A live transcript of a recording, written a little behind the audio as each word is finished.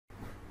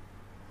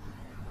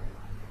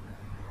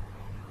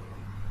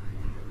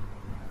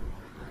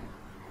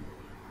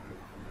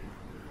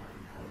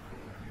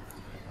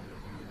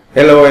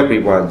Hello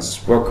everyone,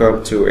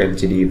 welcome to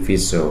NTD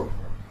Visual.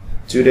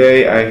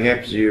 Today I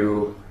help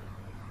you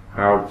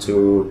how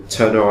to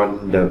turn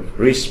on the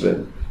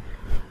Ribbon.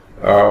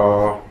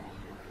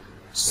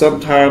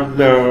 Sometimes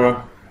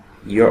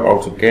your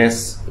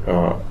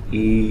AutoCAD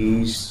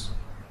is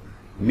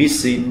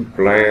missing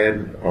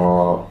plan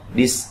or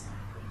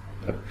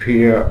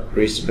disappear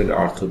Ribbon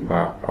or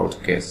Toolbar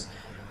AutoCAD.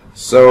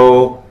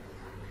 So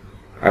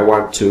I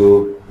want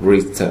to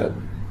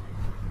return.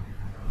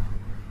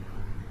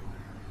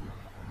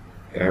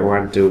 I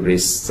want to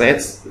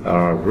reset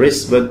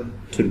Ribbon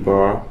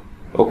Toolbar.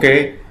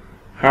 Okay,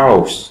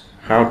 how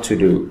to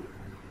do?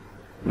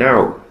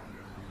 Now,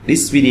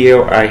 this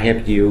video I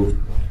help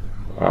you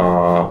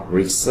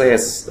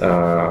reset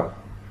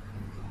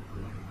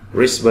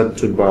Ribbon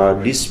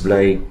Toolbar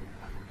display.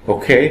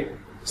 Okay,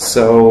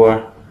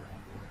 so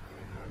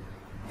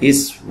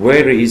it's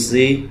very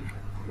easy.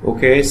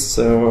 Okay,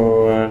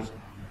 so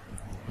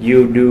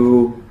you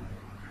do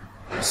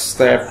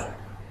step.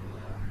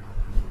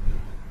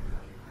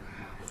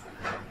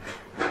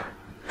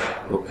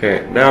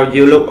 Okay, now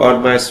you look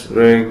on my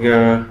screen,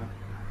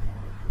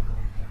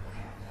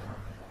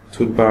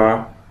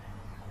 toolbar,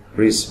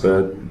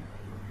 Ribbon,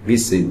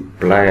 visit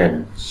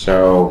plan.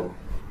 So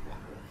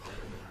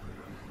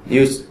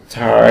you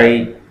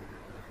type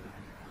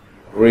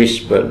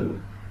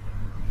Ribbon.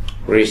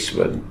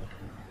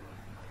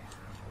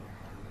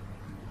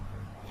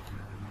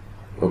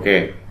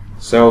 Okay,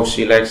 so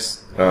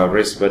select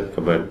Ribbon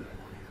command.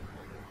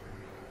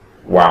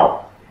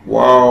 Wow,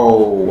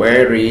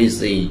 very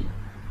easy.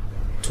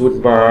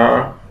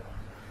 Toolbar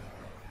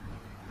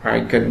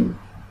icon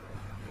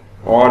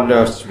on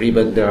the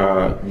ribbon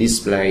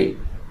display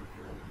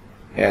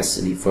as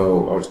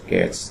default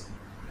AutoCAD.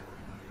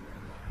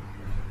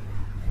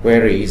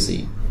 Very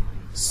easy.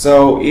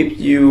 So if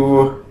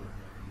you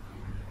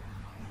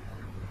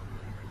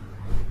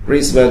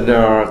Ribbon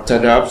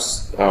turn up,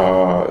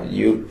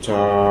 you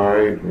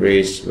type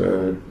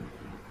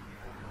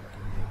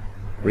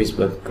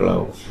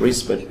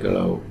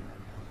Ribbonclose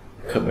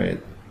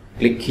command.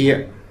 Click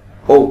here.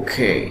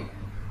 Okay,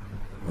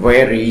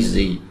 very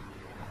easy.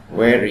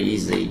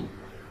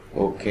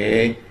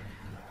 Okay,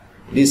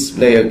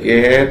 display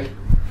again,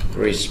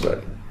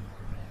 Ribbon.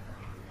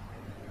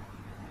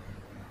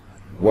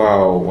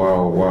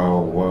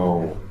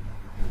 Wow.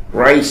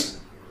 Right.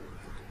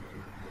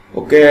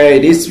 Okay,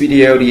 this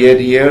video the end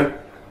here.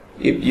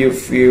 If you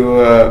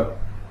feel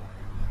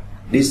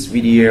this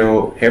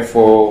video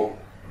helpful,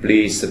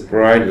 please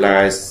subscribe,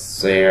 like,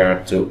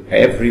 share to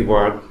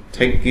everyone.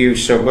 Thank you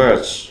so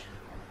much.